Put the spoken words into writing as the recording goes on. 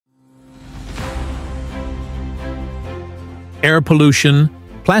Air pollution,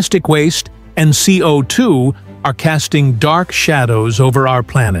 plastic waste, and CO2 are casting dark shadows over our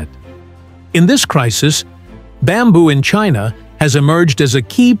planet. In this crisis, bamboo in China has emerged as a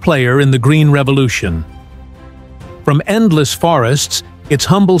key player in the green revolution. From endless forests, its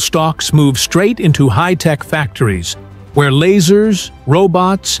humble stalks move straight into high-tech factories, where lasers,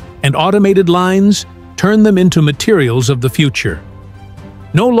 robots, and automated lines turn them into materials of the future.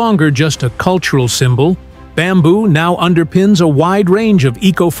 No longer just a cultural symbol, bamboo now underpins a wide range of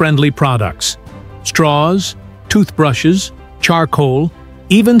eco-friendly products: straws, toothbrushes, charcoal,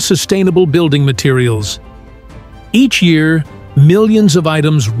 even sustainable building materials. Each year, millions of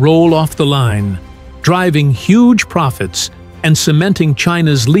items roll off the line, driving huge profits and cementing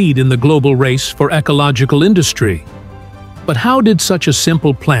China's lead in the global race for ecological industry. But how did such a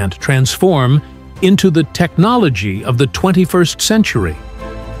simple plant transform into the technology of the 21st century?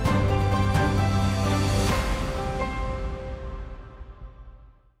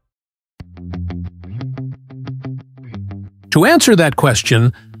 To answer that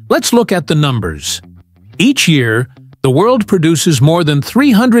question, let's look at the numbers. Each year, the world produces more than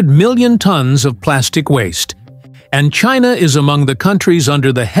 300 million tons of plastic waste, and China is among the countries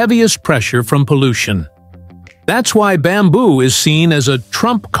under the heaviest pressure from pollution. That's why bamboo is seen as a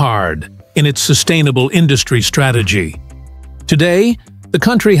trump card in its sustainable industry strategy. Today, the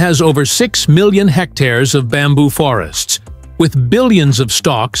country has over 6 million hectares of bamboo forests, with billions of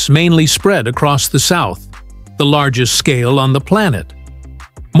stalks mainly spread across the south, the largest scale on the planet.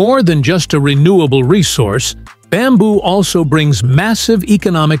 More than just a renewable resource, bamboo also brings massive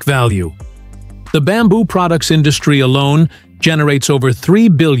economic value. The bamboo products industry alone generates over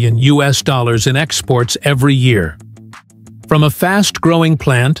 $3 billion in exports every year. From a fast-growing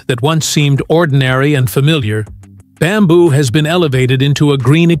plant that once seemed ordinary and familiar, bamboo has been elevated into a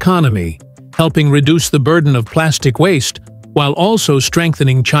green economy, helping reduce the burden of plastic waste while also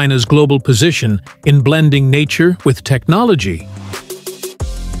strengthening China's global position in blending nature with technology.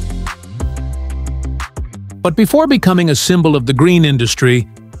 But before becoming a symbol of the green industry,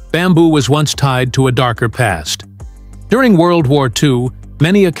 bamboo was once tied to a darker past. During World War II,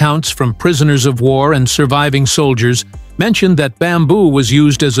 many accounts from prisoners of war and surviving soldiers mentioned that bamboo was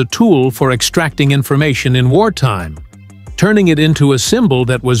used as a tool for extracting information in wartime, turning it into a symbol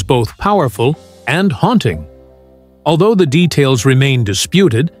that was both powerful and haunting. Although the details remain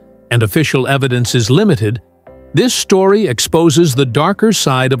disputed and official evidence is limited, this story exposes the darker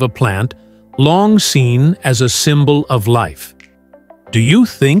side of a plant long seen as a symbol of life. Do you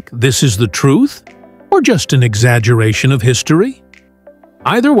think this is the truth, or just an exaggeration of history?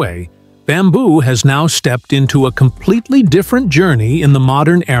 Either way, bamboo has now stepped into a completely different journey in the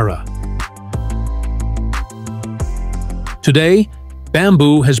modern era. Today,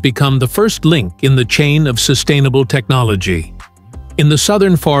 bamboo has become the first link in the chain of sustainable technology. In the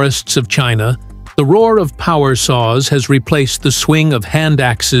southern forests of China, the roar of power saws has replaced the swing of hand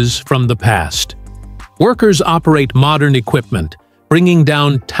axes from the past. Workers operate modern equipment, bringing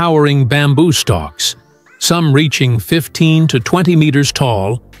down towering bamboo stalks, some reaching 15 to 20 meters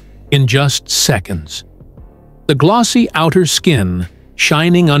tall, in just seconds. The glossy outer skin,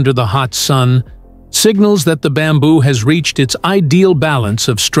 shining under the hot sun, signals that the bamboo has reached its ideal balance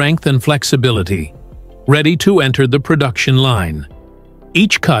of strength and flexibility, ready to enter the production line.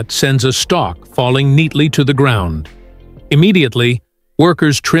 Each cut sends a stalk falling neatly to the ground. Immediately,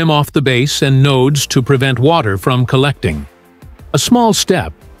 workers trim off the base and nodes to prevent water from collecting. A small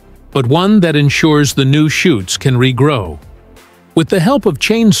step, but one that ensures the new shoots can regrow. With the help of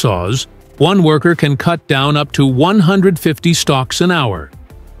chainsaws, one worker can cut down up to 150 stalks an hour,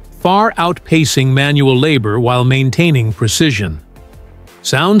 far outpacing manual labor while maintaining precision.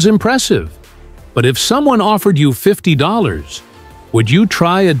 Sounds impressive, but if someone offered you $50, would you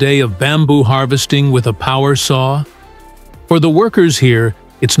try a day of bamboo harvesting with a power saw? For the workers here,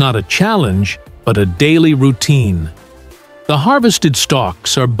 it's not a challenge, but a daily routine. The harvested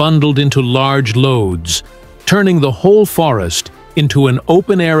stalks are bundled into large loads, turning the whole forest into an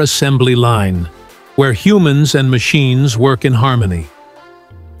open-air assembly line, where humans and machines work in harmony.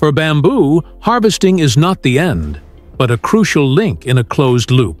 For bamboo, harvesting is not the end, but a crucial link in a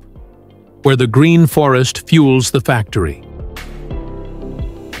closed loop, where the green forest fuels the factory.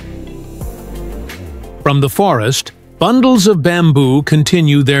 From the forest, bundles of bamboo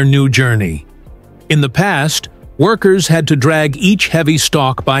continue their new journey. In the past, workers had to drag each heavy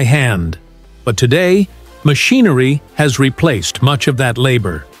stalk by hand, but today, machinery has replaced much of that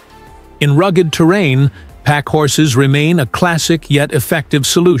labor. In rugged terrain, pack horses remain a classic yet effective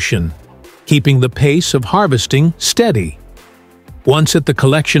solution, keeping the pace of harvesting steady. Once at the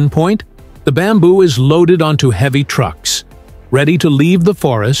collection point, the bamboo is loaded onto heavy trucks, ready to leave the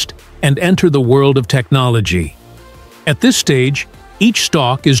forest and enter the world of technology. At this stage, each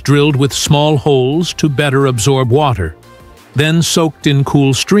stalk is drilled with small holes to better absorb water, then soaked in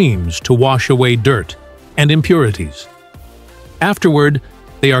cool streams to wash away dirt and impurities. Afterward,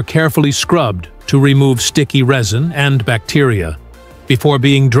 they are carefully scrubbed to remove sticky resin and bacteria, before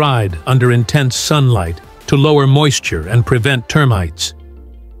being dried under intense sunlight to lower moisture and prevent termites.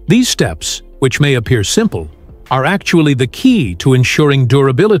 These steps, which may appear simple, are actually the key to ensuring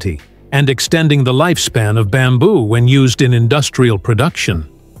durability and extending the lifespan of bamboo when used in industrial production.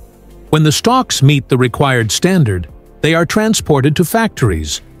 When the stalks meet the required standard, they are transported to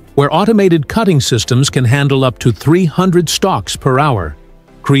factories, where automated cutting systems can handle up to 300 stalks per hour,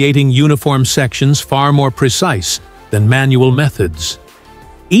 creating uniform sections far more precise than manual methods.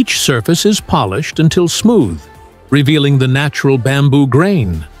 Each surface is polished until smooth, revealing the natural bamboo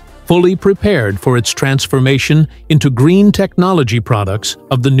grain, fully prepared for its transformation into green technology products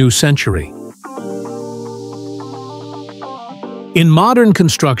of the new century. In modern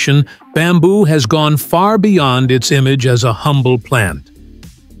construction, bamboo has gone far beyond its image as a humble plant.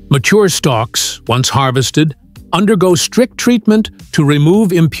 Mature stalks, once harvested, undergo strict treatment to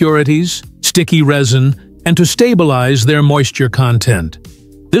remove impurities, sticky resin, and to stabilize their moisture content.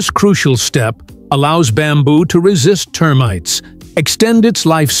 This crucial step allows bamboo to resist termites, extend its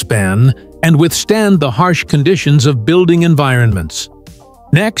lifespan, and withstand the harsh conditions of building environments.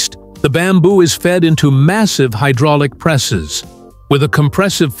 Next, the bamboo is fed into massive hydraulic presses. With a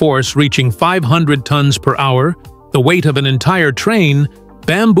compressive force reaching 500 tons per hour, the weight of an entire train,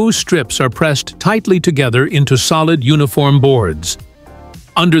 bamboo strips are pressed tightly together into solid uniform boards.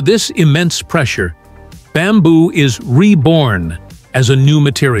 Under this immense pressure, bamboo is reborn as a new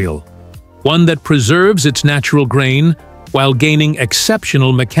material, one that preserves its natural grain while gaining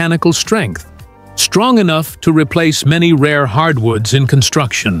exceptional mechanical strength, strong enough to replace many rare hardwoods in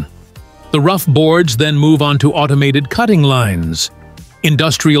construction. The rough boards then move onto automated cutting lines.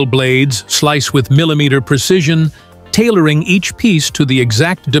 Industrial blades slice with millimeter precision, tailoring each piece to the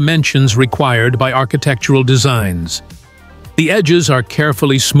exact dimensions required by architectural designs. The edges are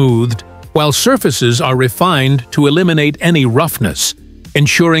carefully smoothed, while surfaces are refined to eliminate any roughness,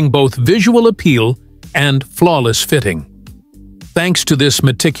 ensuring both visual appeal and flawless fitting. Thanks to this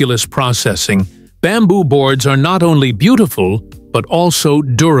meticulous processing, bamboo boards are not only beautiful, but also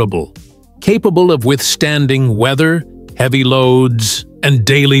durable, capable of withstanding weather, heavy loads, and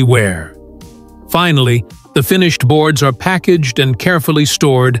daily wear. Finally, the finished boards are packaged and carefully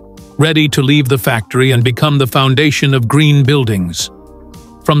stored, ready to leave the factory and become the foundation of green buildings.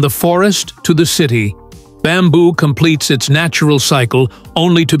 From the forest to the city, bamboo completes its natural cycle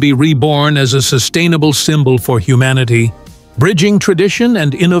only to be reborn as a sustainable symbol for humanity, bridging tradition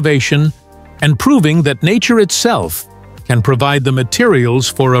and innovation, and proving that nature itself can provide the materials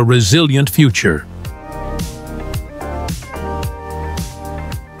for a resilient future.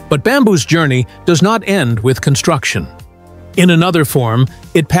 But bamboo's journey does not end with construction. In another form,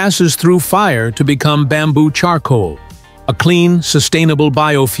 it passes through fire to become bamboo charcoal, a clean, sustainable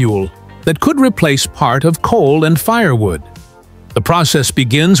biofuel that could replace part of coal and firewood. The process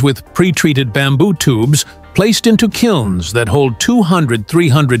begins with pre-treated bamboo tubes placed into kilns that hold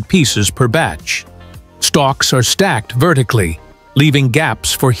 200-300 pieces per batch. Stalks are stacked vertically, leaving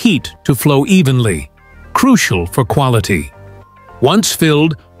gaps for heat to flow evenly, crucial for quality. Once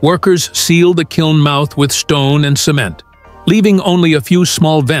filled, workers seal the kiln mouth with stone and cement, leaving only a few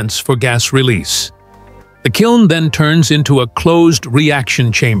small vents for gas release. The kiln then turns into a closed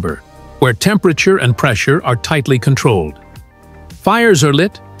reaction chamber, where temperature and pressure are tightly controlled. Fires are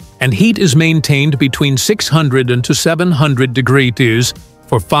lit, and heat is maintained between 600 and 700 degrees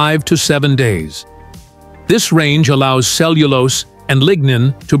for 5 to 7 days. This range allows cellulose and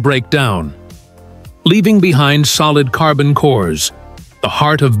lignin to break down, leaving behind solid carbon cores, the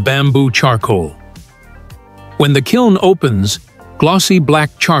heart of bamboo charcoal. When the kiln opens, glossy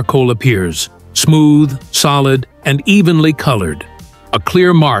black charcoal appears, smooth, solid, and evenly colored, a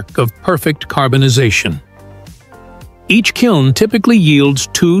clear mark of perfect carbonization. Each kiln typically yields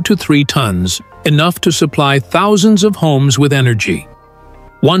 2 to 3 tons, enough to supply thousands of homes with energy.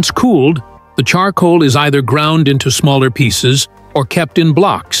 Once cooled, the charcoal is either ground into smaller pieces or kept in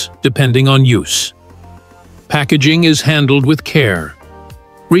blocks, depending on use. Packaging is handled with care.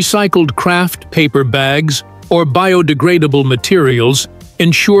 Recycled craft paper bags or biodegradable materials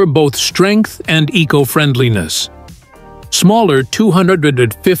ensure both strength and eco-friendliness. Smaller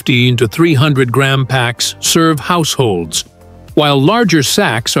 250 to 300 gram packs serve households, while larger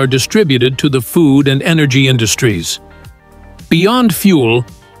sacks are distributed to the food and energy industries. Beyond fuel,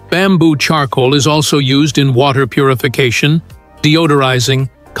 bamboo charcoal is also used in water purification, deodorizing,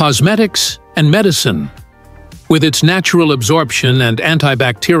 cosmetics, and medicine. With its natural absorption and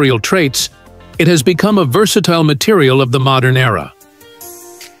antibacterial traits, it has become a versatile material of the modern era.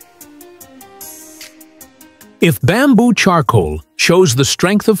 If bamboo charcoal shows the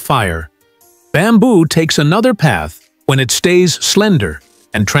strength of fire, bamboo takes another path when it stays slender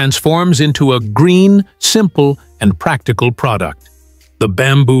and transforms into a green, simple, and practical product: the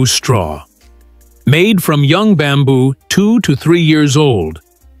bamboo straw. Made from young bamboo 2 to 3 years old,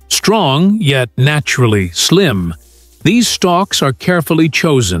 strong yet naturally slim, these stalks are carefully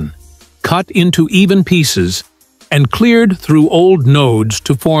chosen, cut into even pieces, and cleared through old nodes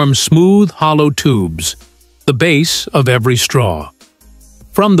to form smooth, hollow tubes, the base of every straw.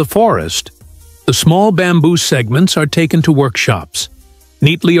 From the forest, the small bamboo segments are taken to workshops,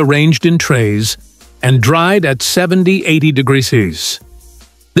 neatly arranged in trays, and dried at 70–80 degrees Celsius.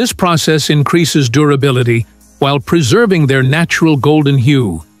 This process increases durability while preserving their natural golden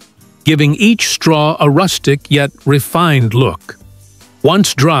hue, giving each straw a rustic yet refined look.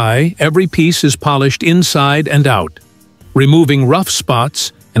 Once dry, every piece is polished inside and out, removing rough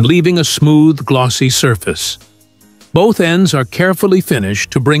spots and leaving a smooth, glossy surface. Both ends are carefully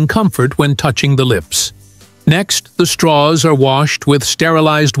finished to bring comfort when touching the lips. Next, the straws are washed with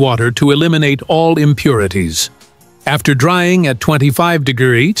sterilized water to eliminate all impurities. After drying at 25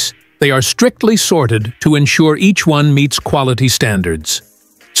 degrees, they are strictly sorted to ensure each one meets quality standards.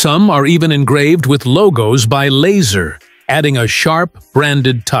 Some are even engraved with logos by laser, adding a sharp,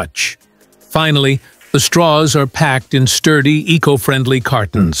 branded touch. Finally, the straws are packed in sturdy, eco-friendly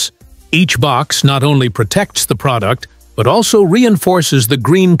cartons. Each box not only protects the product, but also reinforces the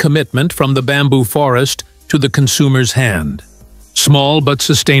green commitment from the bamboo forest to the consumer's hand. Small but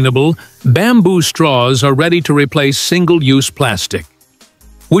sustainable, bamboo straws are ready to replace single-use plastic.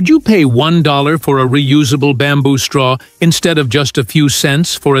 Would you pay $1 for a reusable bamboo straw instead of just a few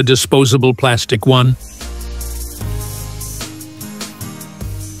cents for a disposable plastic one?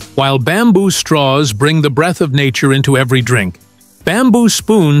 While bamboo straws bring the breath of nature into every drink, bamboo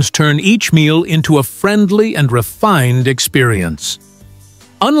spoons turn each meal into a friendly and refined experience.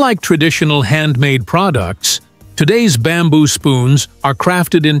 Unlike traditional handmade products, today's bamboo spoons are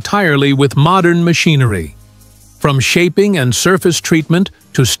crafted entirely with modern machinery. From shaping and surface treatment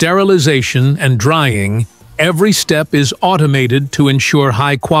to sterilization and drying, every step is automated to ensure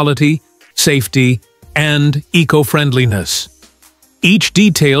high quality, safety, and eco-friendliness. Each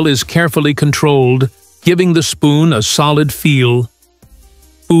detail is carefully controlled, giving the spoon a solid feel,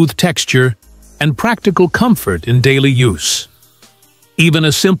 smooth texture, and practical comfort in daily use. Even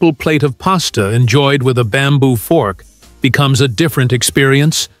a simple plate of pasta enjoyed with a bamboo fork becomes a different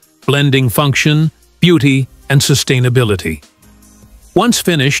experience, blending function, beauty, and sustainability. Once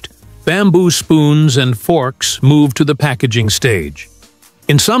finished, bamboo spoons and forks move to the packaging stage.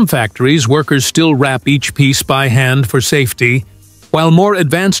 In some factories, workers still wrap each piece by hand for safety, while more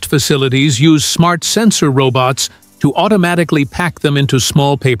advanced facilities use smart sensor robots to automatically pack them into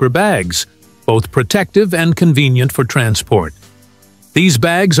small paper bags, both protective and convenient for transport. These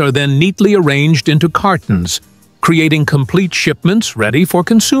bags are then neatly arranged into cartons, creating complete shipments ready for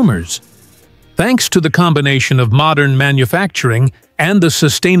consumers. Thanks to the combination of modern manufacturing and the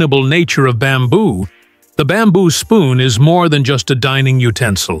sustainable nature of bamboo, the bamboo spoon is more than just a dining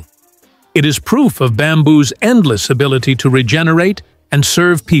utensil. It is proof of bamboo's endless ability to regenerate and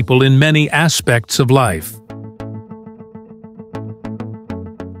serve people in many aspects of life.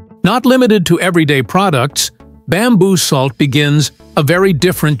 Not limited to everyday products, bamboo salt begins a very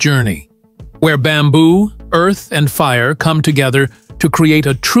different journey, where bamboo, earth, and fire come together to create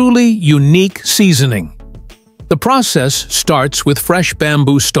a truly unique seasoning. The process starts with fresh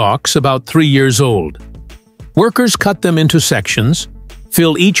bamboo stalks about 3 years old. Workers cut them into sections,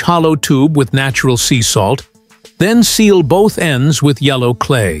 fill each hollow tube with natural sea salt, then seal both ends with yellow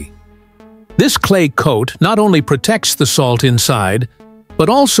clay. This clay coat not only protects the salt inside, but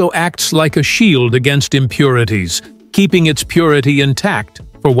also acts like a shield against impurities, keeping its purity intact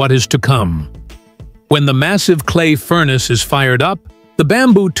for what is to come. When the massive clay furnace is fired up, the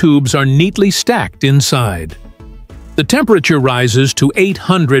bamboo tubes are neatly stacked inside. The temperature rises to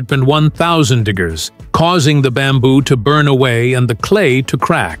 800 and 1000 degrees, causing the bamboo to burn away and the clay to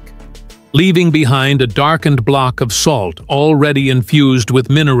crack, leaving behind a darkened block of salt already infused with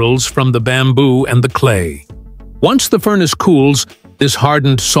minerals from the bamboo and the clay. Once the furnace cools, this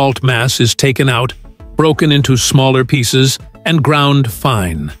hardened salt mass is taken out, broken into smaller pieces, and ground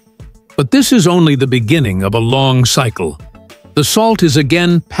fine. But this is only the beginning of a long cycle. The salt is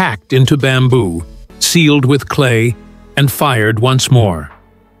again packed into bamboo, sealed with clay, and fired once more.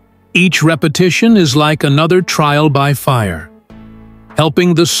 Each repetition is like another trial by fire,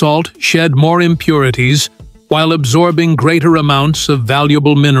 helping the salt shed more impurities while absorbing greater amounts of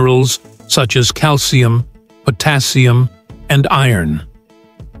valuable minerals such as calcium, potassium, and iron.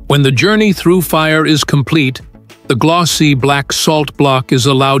 When the journey through fire is complete, the glossy black salt block is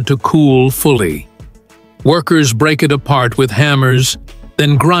allowed to cool fully. Workers break it apart with hammers,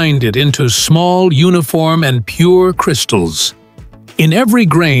 then grind it into small, uniform, and pure crystals. In every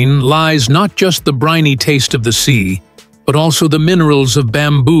grain lies not just the briny taste of the sea, but also the minerals of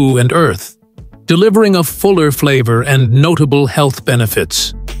bamboo and earth, delivering a fuller flavor and notable health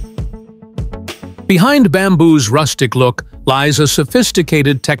benefits. Behind bamboo's rustic look lies a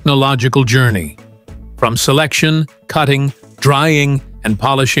sophisticated technological journey. From selection, cutting, drying, and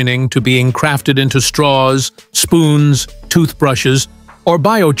polishing to being crafted into straws, spoons, toothbrushes, or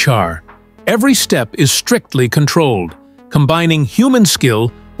biochar, every step is strictly controlled, combining human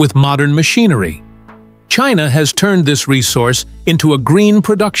skill with modern machinery. China has turned this resource into a green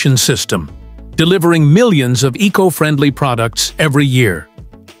production system, delivering millions of eco-friendly products every year.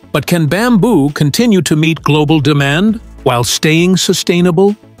 But can bamboo continue to meet global demand while staying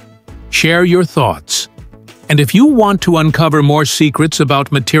sustainable? Share your thoughts. And if you want to uncover more secrets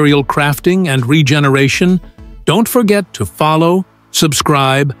about material crafting and regeneration, don't forget to follow,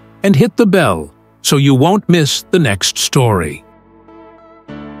 subscribe, and hit the bell so you won't miss the next story.